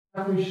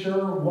I'm not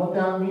sure what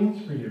that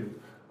means for you.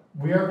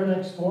 We are going to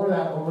explore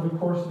that over the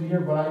course of the year,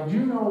 but I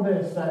do know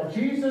this, that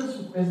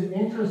Jesus is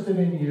interested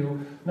in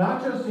you,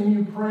 not just in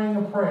you praying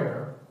a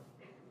prayer,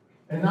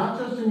 and not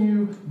just in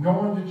you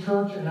going to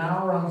church an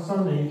hour on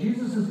Sunday.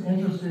 Jesus is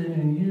interested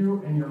in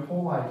you and your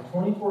whole life.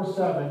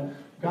 24/7,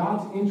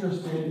 God's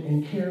interested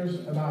and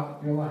cares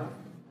about your life.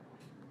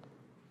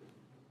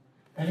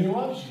 And He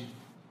loves you.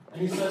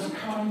 And He says,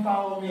 come and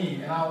follow me,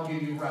 and I will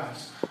give you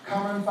rest.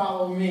 Come and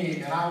follow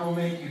me, and I will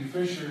make you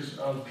fishers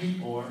of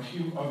people, or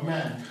of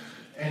men.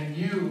 And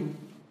you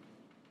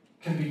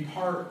can be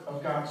part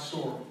of God's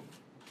story.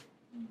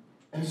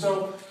 And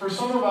so, for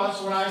some of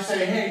us, when I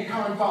say, hey,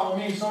 come and follow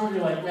me, some of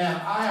you are like,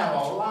 man, I have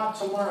a lot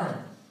to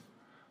learn.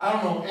 I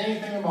don't know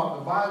anything about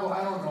the Bible.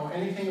 I don't know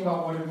anything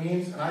about what it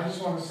means. And I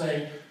just want to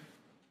say,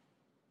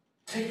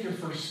 take your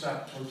first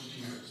step towards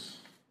Jesus.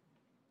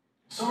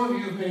 Some of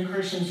you have been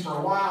Christians for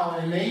a while,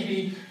 and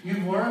maybe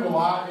you've learned a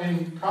lot,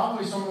 and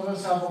probably some of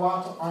us have a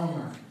lot to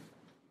unlearn.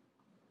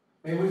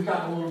 Maybe we've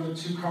gotten a little bit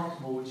too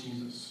comfortable with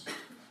Jesus.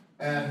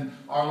 And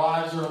our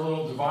lives are a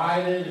little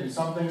divided, and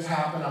some things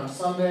happen on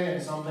Sunday,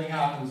 and something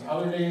happens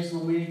other days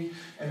of the week.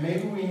 And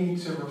maybe we need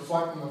to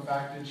reflect on the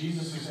fact that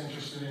Jesus is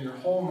interested in your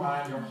whole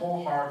mind, your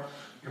whole heart,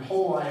 your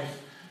whole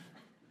life.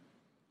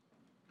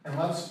 And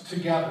let's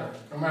together,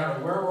 no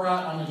matter where we're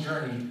at on the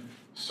journey,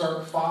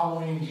 start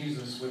following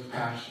Jesus with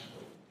passion.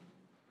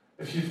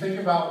 If you think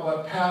about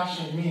what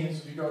passion means,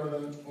 if you go to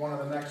one of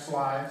the next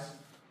slides.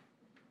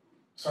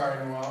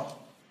 Sorry, Noelle.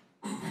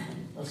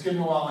 Let's give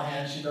Noelle a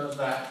hand. She does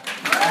that.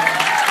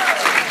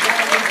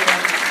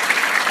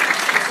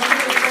 Some of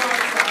the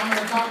thoughts that I'm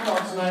going to talk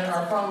about tonight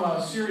are from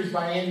a series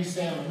by Andy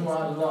Stanley, who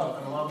I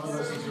love and love to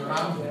listen to. And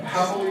I'm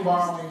heavily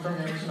borrowing from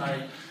him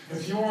tonight.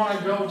 If you want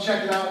to go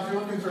check it out, if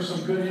you're looking for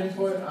some good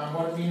input on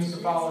what it means to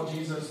follow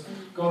Jesus,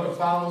 go to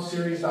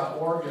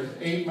followseries.org. There's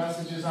 8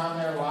 messages on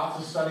there, lots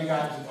of study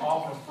guides. It's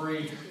all for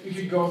free. You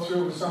could go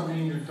through it with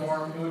somebody in your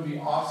dorm. It would be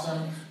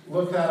awesome.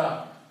 Look that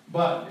up.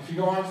 But if you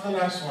go on to the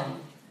next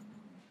one,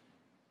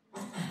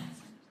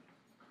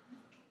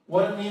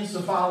 what it means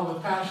to follow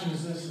with passion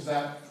is this, is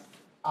that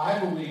I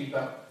believe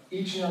that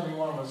each and every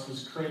one of us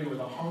was created with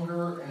a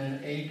hunger and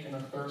an ache and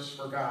a thirst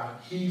for God.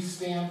 He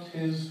stamped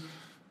His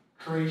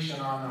creation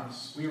on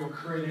us. We were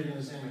created in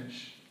His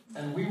image.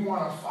 And we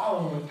want to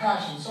follow Him with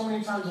passion. So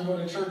many times I go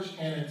to church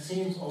and it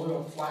seems a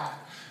little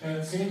flat. And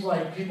it seems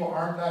like people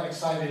aren't that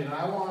excited. And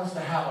I want us to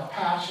have a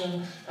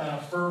passion and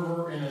a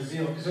fervor and a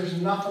zeal. Because there's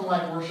nothing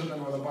like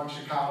worshiping with a bunch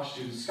of college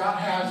students. Scott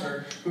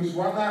Hazard, who's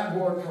run that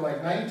board for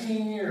like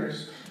 19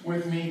 years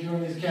with me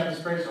doing these campus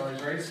praise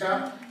songs. Right,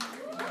 Scott?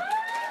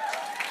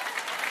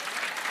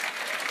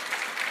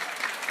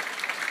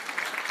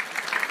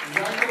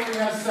 Regularly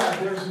has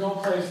said there's no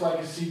place like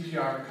a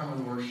CPR to come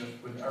and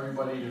worship with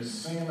everybody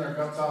just singing their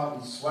guts out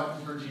and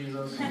sweating for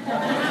Jesus.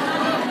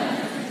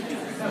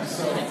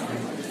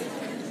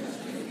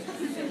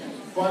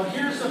 But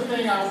here's the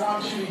thing I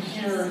want you to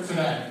hear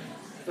today.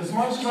 As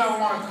much as I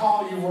want to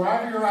call you,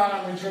 wherever you're at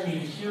on the journey, to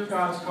hear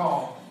God's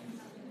call,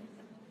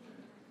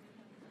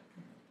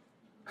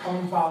 come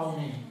and follow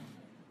me.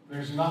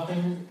 There's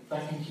nothing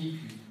that can keep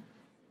you.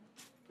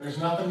 There's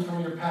nothing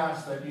from your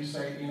past that you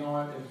say, you know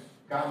what, if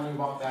God knew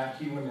about that,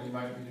 He wouldn't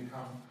invite me to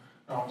come.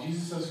 No,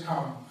 Jesus says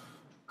come.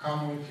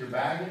 Come with your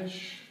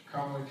baggage,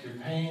 come with your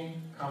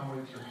pain, come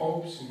with your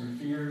hopes and your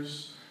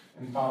fears,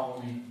 and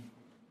follow me.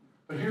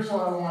 But here's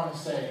what I want to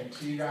say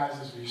to you guys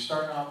as we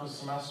start out this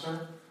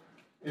semester,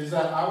 is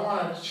that I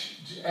want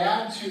to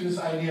add to this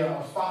idea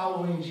of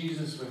following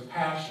Jesus with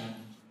passion,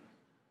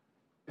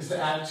 is to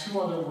add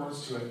 2 other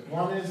words to it.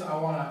 One is I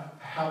want to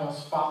have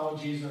us follow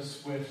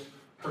Jesus with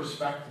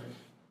perspective.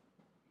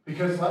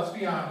 Because let's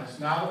be honest,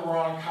 now that we're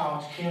on a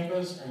college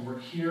campus and we're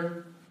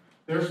here,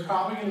 there's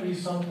probably going to be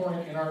some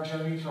point in our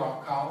journey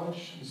throughout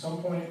college and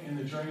some point in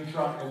the journey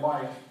throughout your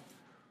life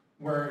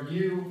where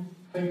you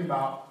think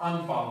about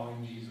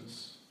unfollowing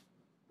Jesus.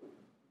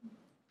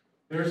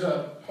 There's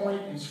a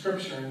point in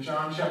Scripture in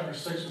John chapter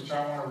 6, which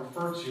I want to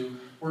refer to,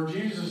 where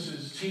Jesus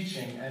is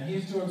teaching, and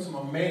He's doing some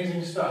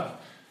amazing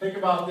stuff. Think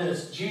about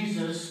this.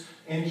 Jesus,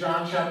 in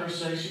John chapter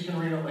 6, you can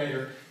read it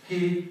later,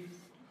 He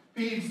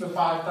feeds the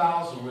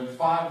 5,000 with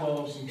 5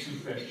 loaves and 2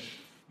 fish.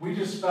 We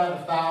just fed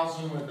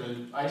 1,000 with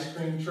an ice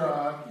cream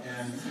truck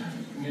and,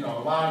 a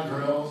lot of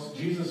grills.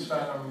 Jesus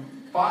fed them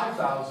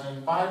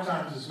 5,000, 5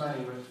 times as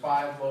many with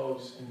 5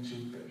 loaves and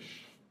 2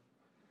 fish.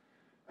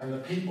 And the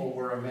people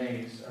were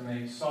amazed, and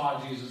they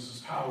saw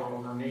Jesus' power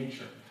over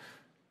nature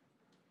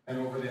and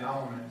over the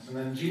elements. And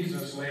then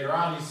Jesus, later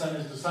on, He sent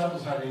His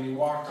disciples ahead, and He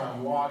walked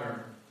on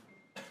water.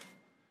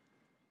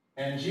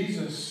 And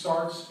Jesus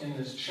starts in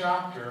this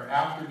chapter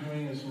after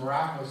doing these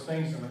miraculous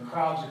things, and the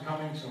crowds are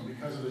coming to Him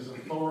because of His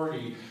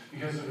authority,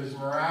 because of His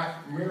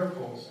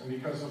miracles, and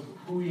because of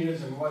who He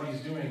is and what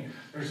He's doing.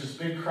 There's this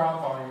big crowd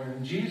following Him,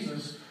 and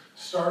Jesus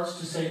starts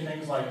to say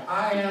things like,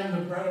 I am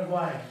the bread of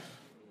life.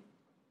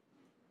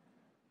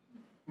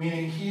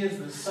 Meaning He is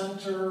the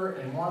center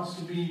and wants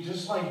to be,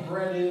 just like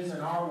bread is in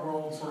our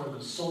world, sort of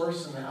the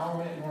source and the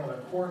element and one of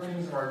the core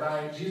things of our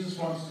diet. Jesus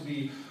wants to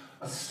be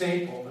a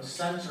staple, the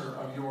center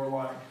of your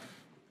life.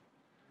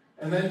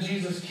 And then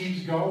Jesus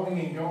keeps going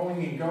and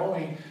going and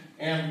going,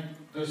 and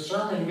the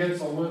sermon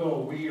gets a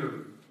little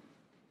weird.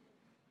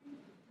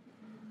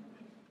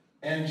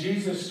 And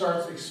Jesus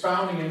starts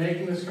expounding and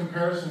making this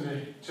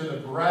comparison to the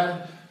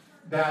bread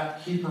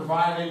that he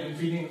provided in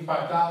feeding the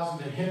 5,000,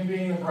 to him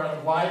being the bread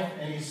of life.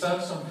 And he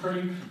says some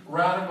pretty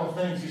radical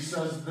things. He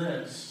says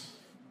this.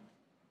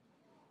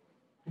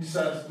 He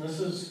says, and this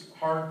is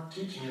hard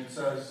teaching, it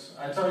says,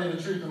 I tell you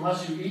the truth,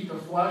 unless you eat the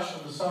flesh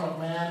of the Son of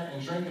Man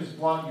and drink his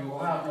blood, you will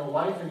have no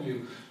life in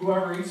you.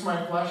 Whoever eats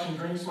my flesh and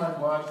drinks my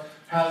blood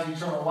has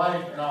eternal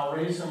life, and I'll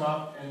raise him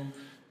up, and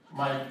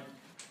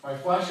my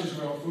flesh is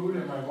real food,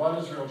 and my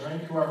blood is real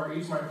drink. Whoever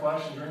eats my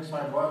flesh and drinks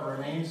my blood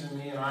remains in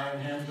me, and I in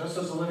him. Just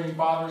as the living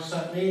Father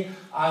sent me,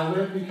 I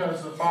live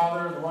because the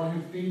Father, the one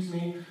who feeds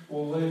me,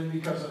 will live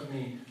because of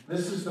me.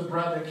 This is the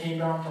bread that came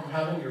down from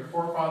heaven. Your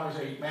forefathers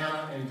ate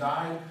manna and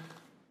died,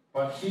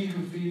 but he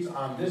who feeds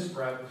on this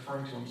bread,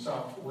 referring to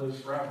himself,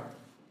 lives forever.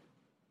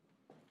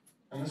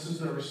 And this is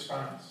the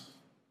response.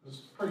 It's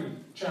pretty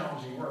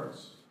challenging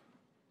words.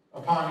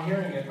 Upon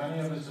hearing it, many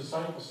of his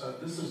disciples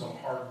said, this is a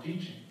hard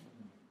teaching.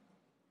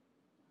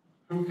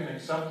 Who can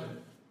accept it?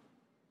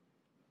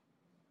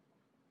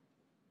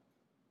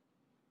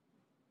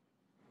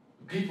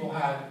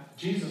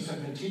 Jesus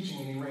had been teaching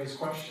and he raised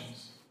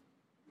questions.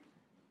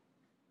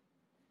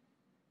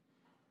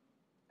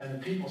 And the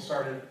people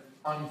started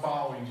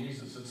unfollowing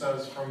Jesus. It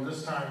says, from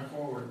this time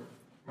forward,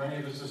 many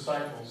of his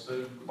disciples,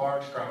 the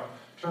large crowd,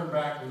 turned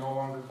back and no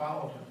longer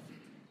followed him.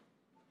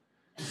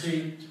 You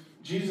see,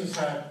 Jesus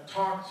had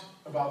talked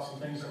about some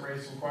things that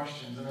raised some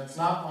questions, and it's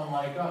not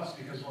unlike us,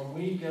 because when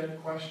we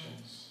get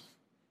questions,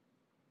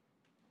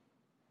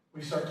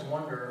 we start to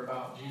wonder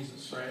about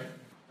Jesus, right?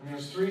 And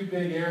there's three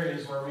big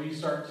areas where we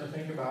start to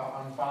think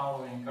about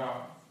unfollowing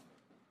God.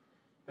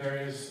 There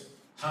is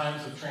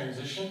times of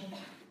transition.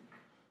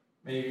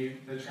 Maybe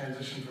the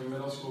transition from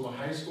middle school to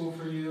high school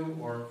for you,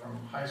 or from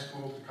high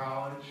school to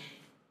college,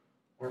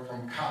 or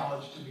from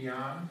college to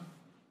beyond.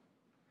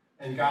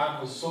 And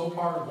God was so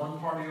part of one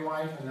part of your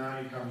life, and now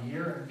you come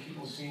here and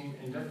people seem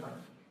indifferent.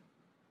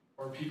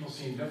 Or people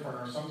seem different,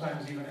 or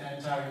sometimes even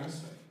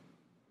antagonistic.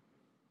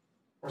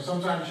 Or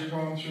sometimes you're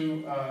going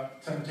through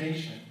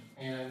temptation,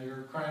 and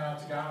you're crying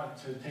out to God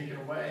to take it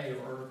away,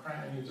 or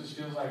crying, and it just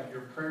feels like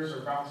your prayers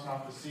are bouncing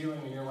off the ceiling,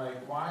 and you're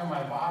like, why am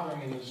I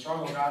bothering in this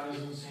struggle? God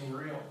doesn't seem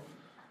real.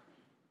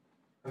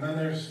 And then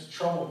there's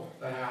trouble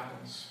that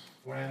happens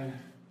when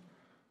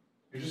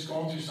you're just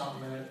going through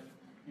something, and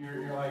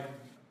you're like,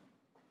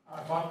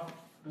 I thought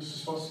this was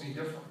supposed to be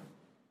different.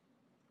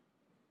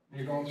 And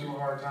you're going through a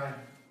hard time.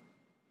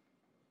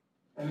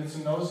 And it's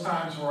in those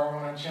times where I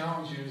want to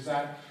challenge you is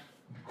that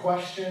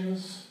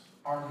questions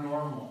are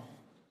normal.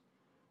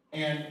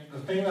 And the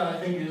thing that I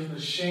think is the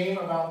shame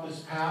about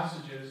this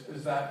passage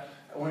is that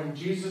when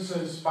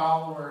Jesus'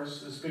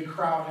 followers, this big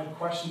crowd, had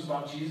questions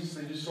about Jesus,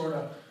 they just sort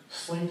of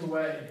slinked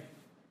away.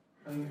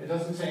 And it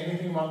doesn't say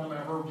anything about them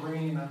ever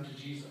bringing them to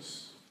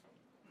Jesus.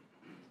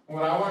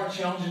 What I want to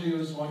challenge you to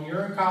do is when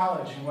you're in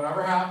college and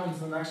whatever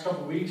happens in the next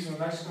couple of weeks and the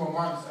next couple of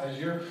months, as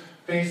you're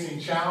facing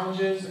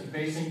challenges and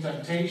facing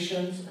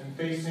temptations and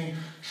facing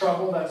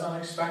trouble that's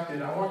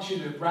unexpected, I want you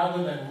to,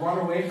 rather than run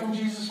away from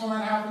Jesus when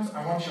that happens,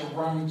 I want you to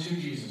run to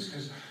Jesus.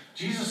 Because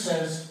Jesus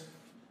says,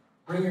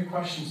 bring your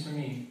questions to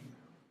me.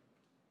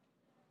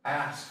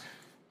 Ask,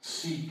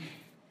 seek,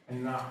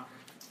 and knock.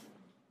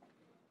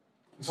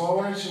 And so I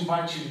want to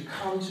invite you to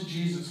come to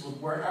Jesus with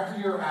wherever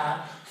you're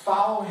at,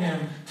 follow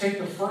him, take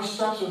the first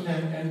steps with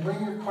him, and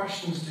bring your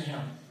questions to him.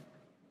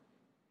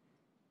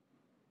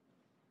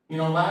 You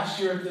know, last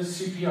year at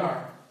this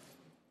CPR,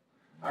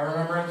 I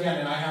remember at the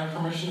end, and I have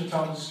permission to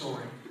tell the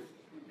story.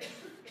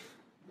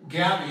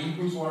 Gabby,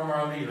 who's one of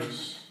our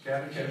leaders,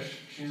 Gabby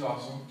Kish, she's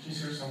awesome.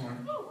 She's here somewhere.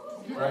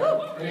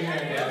 Right? Raise your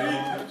hand,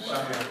 Gabby.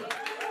 Shout out.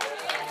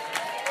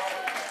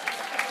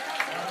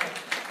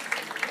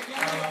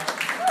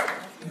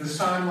 This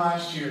time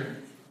last year,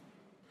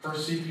 for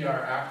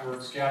CPR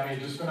afterwards, Gabby had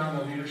just been on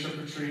the leadership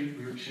retreat.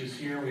 She was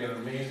here. We had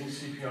amazing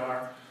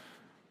CPR.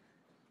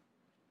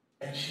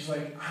 And she's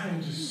like, I'm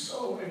just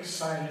so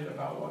excited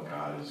about what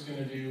God is going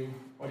to do,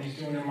 what he's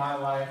doing in my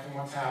life and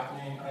what's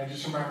happening. I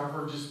just remember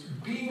her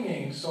just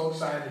beaming so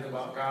excited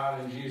about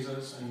God and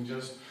Jesus, and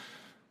just,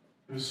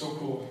 it was so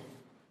cool.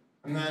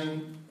 And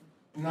then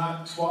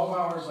not 12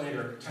 hours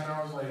later, 10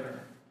 hours later,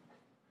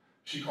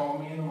 she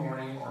called me in the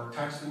morning or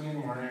texted me in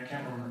the morning, I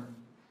can't remember.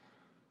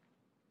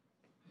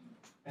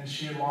 And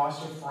she had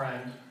lost a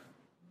friend,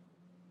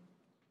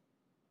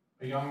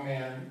 a young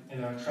man,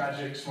 in a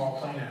tragic small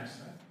plane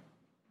accident.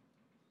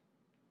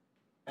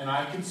 And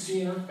I could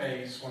see in her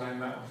face when I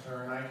met with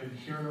her, and I could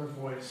hear in her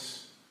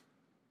voice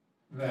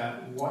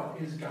that, what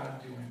is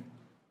God doing?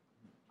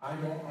 I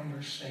don't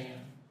understand.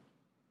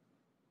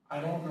 I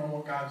don't know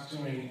what God's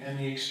doing. And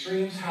the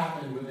extremes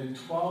happened within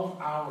 12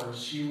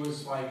 hours. She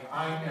was like,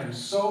 I am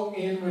so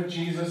in with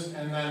Jesus.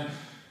 And then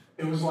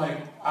it was like,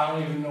 I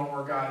don't even know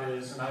where God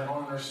is, and I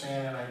don't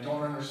understand, and I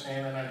don't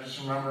understand, and I just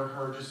remember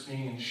her just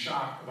being in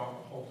shock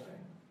about the whole thing.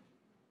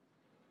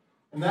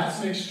 And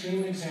that's an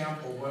extreme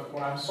example, but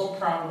what I'm so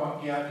proud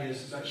about Gabby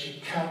is that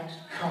she kept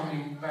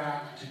coming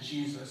back to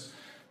Jesus,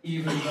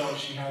 even though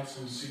she had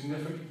some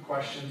significant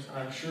questions. And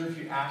I'm sure if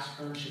you ask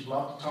her, she'd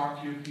love to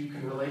talk to you if you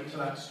can relate to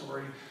that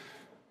story.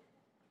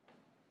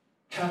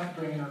 Kept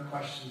bringing her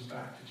questions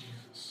back to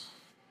Jesus.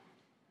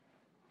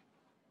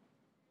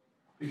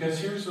 Because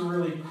here's the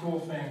really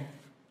cool thing.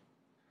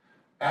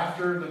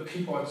 After the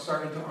people had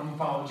started to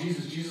unfollow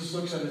Jesus, Jesus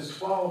looks at his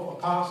 12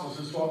 apostles,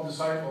 his 12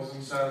 disciples,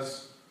 and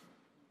says,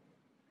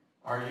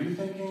 are you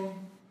thinking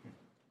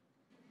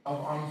of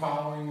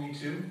unfollowing me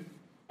too?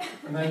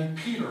 And then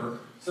Peter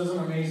says an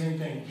amazing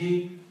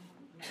thing.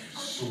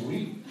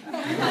 Sweet.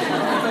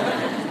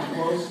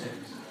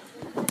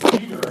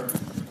 Peter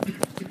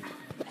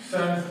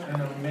says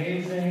an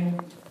amazing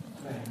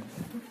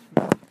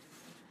thing.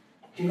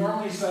 He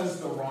normally says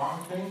the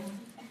wrong thing,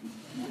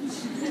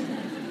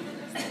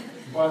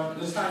 but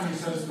this time he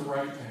says the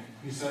right thing.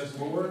 He says,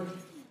 Lord,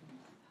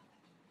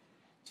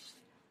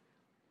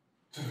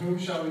 to whom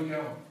shall we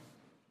go?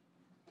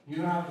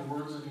 You have the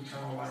words of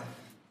eternal life.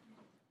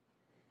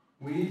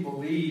 We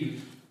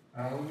believe,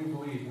 not only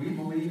we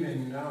believe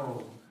and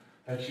know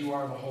that you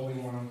are the Holy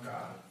One of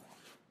God.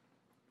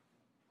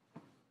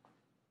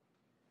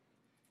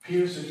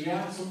 Peter said,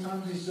 yeah,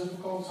 sometimes it's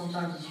difficult,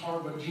 sometimes it's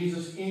hard, but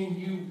Jesus, in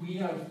you, we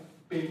have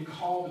been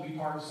called to be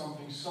part of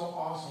something so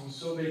awesome,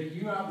 so big.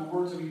 You have the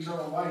words of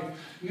eternal life.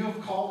 You have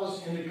called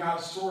us into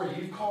God's story.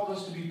 You've called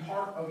us to be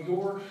part of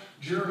your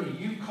journey.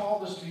 You've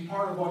called us to be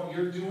part of what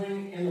you're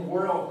doing in the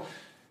world.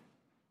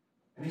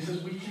 And he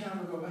says, we can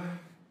never go back.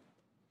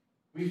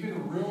 We've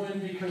been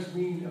ruined because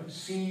we have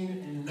seen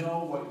and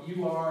know what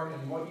you are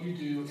and what you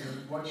do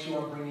and what you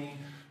are bringing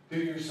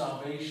through your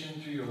salvation,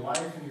 through your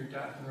life and your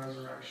death and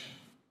resurrection.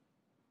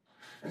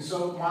 And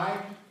so my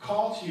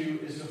call to you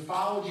is to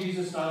follow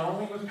Jesus not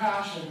only with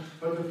passion,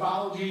 but to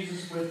follow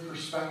Jesus with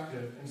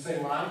perspective and say,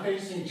 when I'm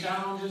facing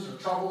challenges or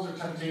troubles or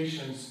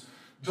temptations,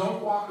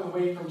 don't walk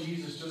away from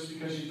Jesus just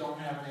because you don't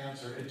have an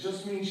answer. It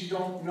just means you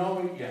don't know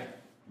it yet.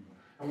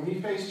 And when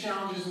you face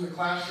challenges in the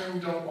classroom,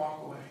 don't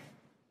walk away.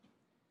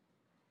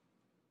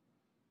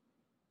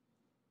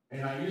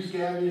 And I use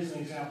Gabby as an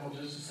example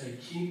just to say,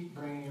 keep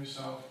bringing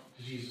yourself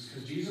to Jesus.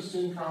 Because Jesus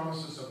didn't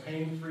promise us a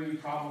pain-free,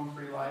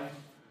 problem-free life.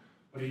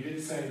 But he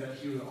did say that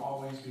he would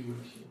always be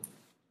with you.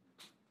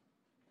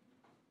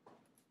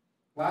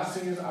 Last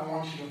thing is, I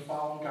want you to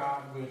follow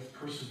God with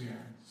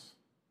perseverance.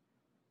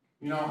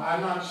 You know,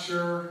 I'm not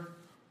sure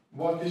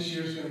what this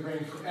year is going to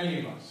bring for any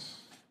of us.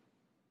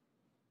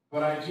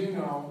 But I do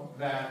know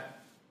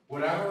that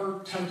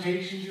whatever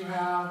temptations you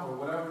have or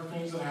whatever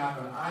things that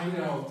happen, I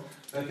know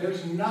that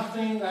there's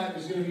nothing that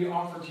is going to be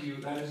offered to you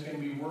that is going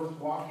to be worth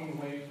walking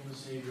away from the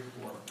Savior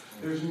for.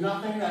 There's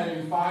nothing that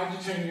in 5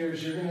 to 10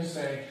 years you're going to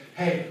say,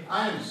 hey,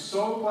 I am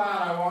so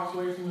glad I walked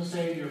away from the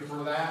Savior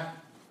for that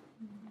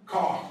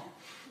car,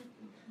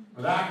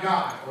 or that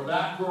guy, or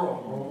that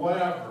girl, or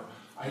whatever.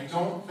 I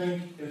don't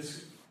think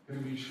it's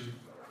going to be true.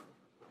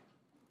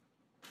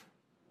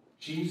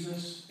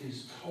 Jesus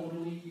is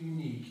totally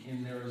unique,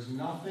 and there is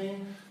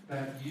nothing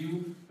that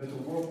the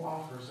world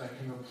offers that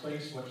can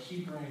replace what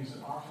he brings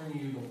in offering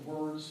you the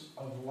words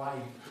of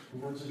life, the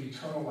words of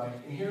eternal life.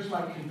 And here's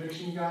my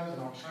conviction, you guys,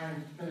 and I'll try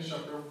and finish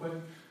up real quick.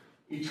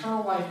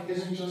 Eternal life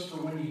isn't just for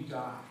when you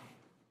die.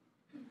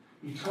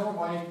 Eternal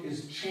life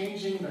is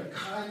changing the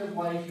kind of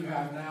life you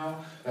have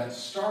now that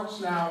starts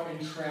now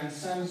and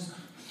transcends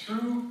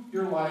through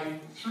your life,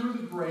 through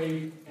the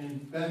grave,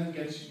 and then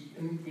gets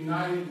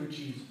united with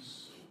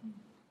Jesus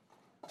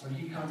when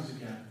he comes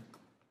again.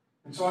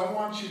 And so I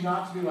want you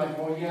not to be like,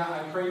 well, yeah,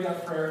 I prayed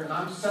that prayer, and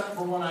I'm set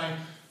for when I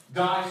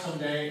die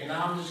someday, and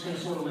now I'm just going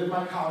to sort of live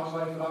my college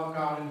life without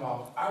God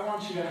involved. I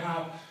want you to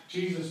have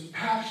Jesus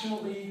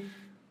passionately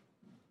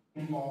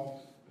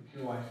involved with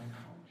your life in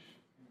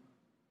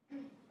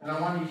college. And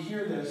I want you to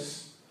hear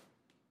this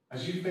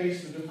as you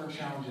face the different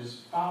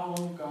challenges.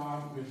 Follow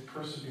God with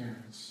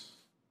perseverance.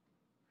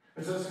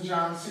 It says in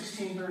John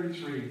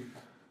 16:33,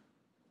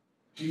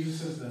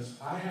 Jesus says this,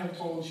 I have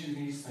told you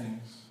these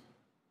things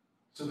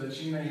so that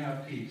you may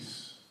have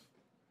peace.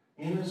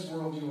 In this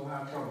world you will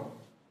have trouble,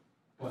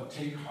 but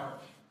take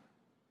heart.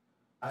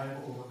 I have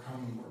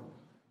overcome the world.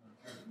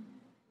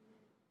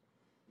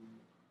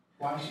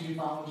 Why should you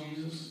follow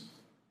Jesus?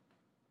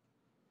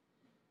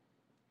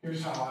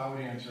 Here's how I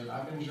would answer it.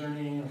 I've been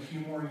journeying a few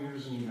more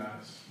years than you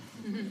guys.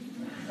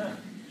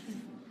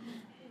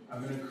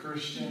 I've been a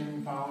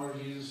Christian follower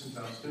of Jesus since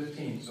I was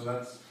 15, so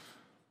that's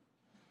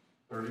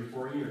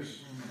 34 years.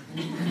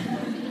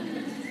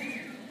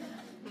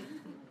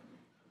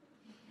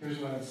 Here's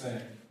what I'd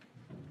say.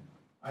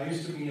 I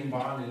used to be in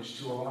bondage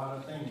to a lot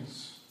of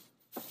things.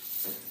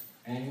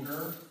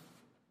 Anger,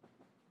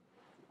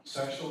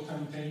 sexual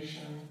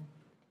temptation,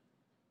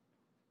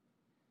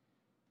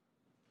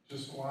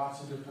 just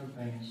lots of different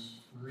things.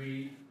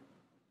 Greed.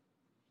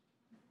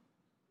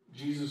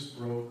 Jesus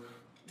broke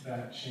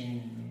that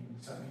chain in me and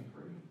set me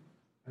free.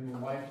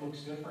 And life looks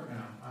different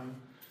now. I'm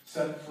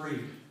set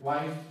free.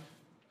 Life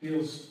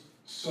feels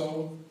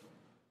so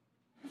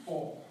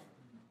full.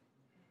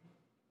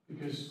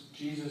 Because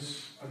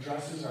Jesus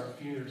addresses our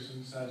fears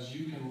and says,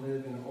 you can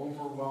live an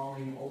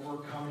overwhelming,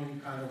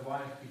 overcoming kind of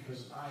life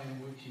because I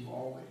am with you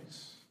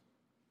always.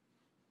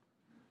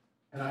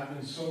 And I've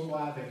been so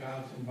glad that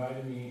God's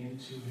invited me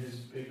into his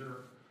bigger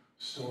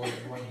story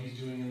of what he's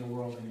doing in the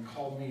world. And he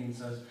called me and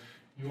says,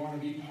 you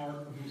want to be part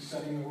of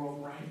setting the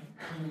world right?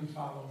 Come and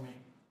follow me.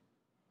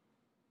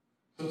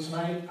 So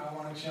tonight, I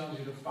want to challenge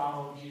you to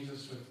follow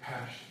Jesus with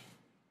passion.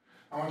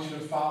 I want you to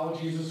follow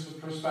Jesus with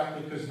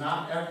perspective, because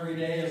not every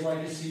day is like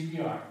a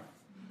CPR.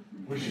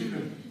 Wish it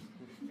could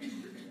be.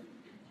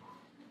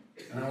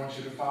 And I want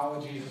you to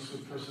follow Jesus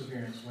with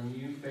perseverance. When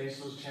you face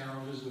those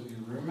challenges with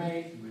your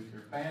roommate, with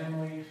your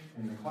family,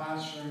 in the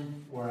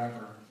classroom,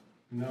 wherever,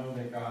 know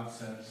that God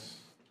says,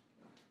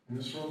 in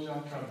this world you'll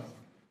have trouble,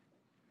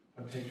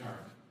 but take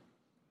heart.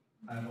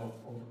 I have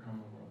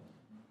overcome the world.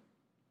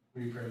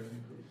 Will you pray with me,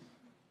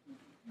 please?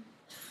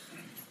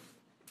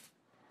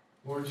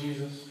 Lord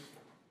Jesus,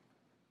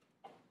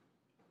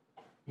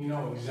 you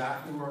know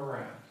exactly where we're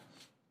at.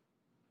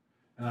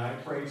 And I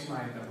pray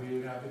tonight that we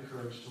would have the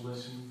courage to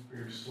listen for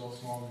your still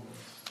small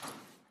voice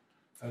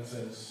that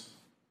says,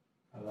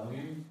 I love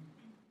you.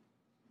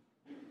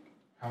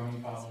 Come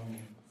and follow me.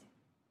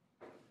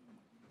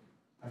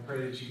 I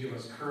pray that you give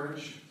us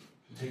courage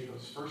to take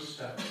those first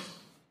steps,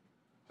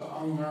 to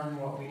unlearn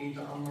what we need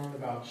to unlearn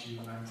about you.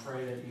 And I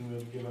pray that you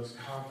would give us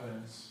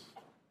confidence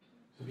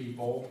to be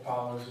bold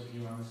followers of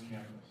you on this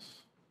campus.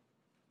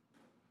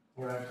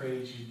 Lord, I pray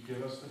that you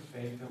give us the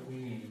faith that we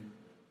need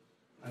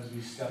as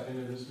we step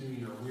into this new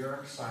year. We are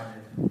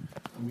excited,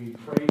 and we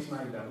pray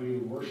tonight that we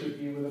would worship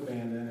you with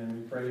abandon,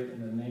 and we pray it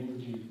in the name of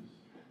Jesus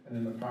and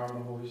in the power of the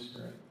Holy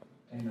Spirit.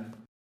 Amen.